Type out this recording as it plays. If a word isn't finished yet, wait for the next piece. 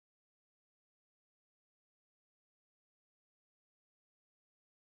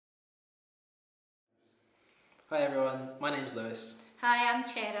Hi everyone, my name's Lewis. Hi, I'm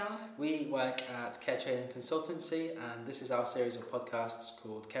Cheryl. We work at Care Training Consultancy and this is our series of podcasts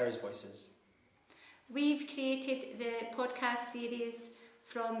called Carers Voices. We've created the podcast series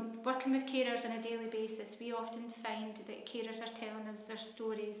from working with carers on a daily basis. We often find that carers are telling us their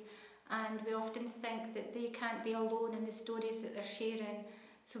stories and we often think that they can't be alone in the stories that they're sharing.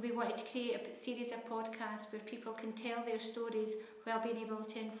 So we wanted to create a series of podcasts where people can tell their stories while being able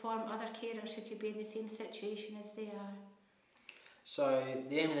to inform other carers who could be in the same situation as they are. So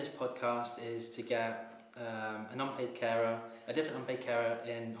the aim of this podcast is to get an unpaid carer, a different unpaid carer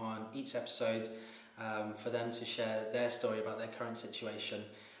in on each episode for them to share their story about their current situation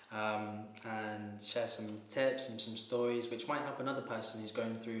and share some tips and some stories which might help another person who's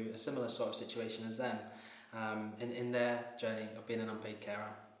going through a similar sort of situation as them in their journey of being an unpaid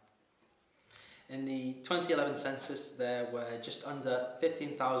carer. In the 2011 census, there were just under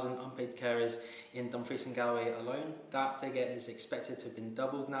 15,000 unpaid carers in Dumfries and Galloway alone. That figure is expected to have been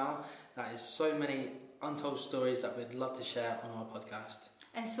doubled now. That is so many untold stories that we'd love to share on our podcast.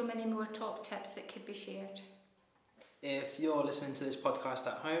 And so many more top tips that could be shared. If you're listening to this podcast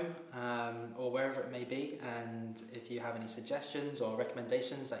at home or wherever it may be, and if you have any suggestions or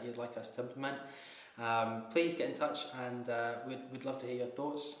recommendations that you'd like us to implement, please get in touch and we'd love to hear your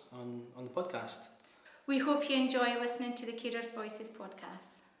thoughts on the podcast. We hope you enjoy listening to the Carers Voices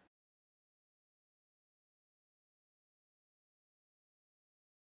podcast.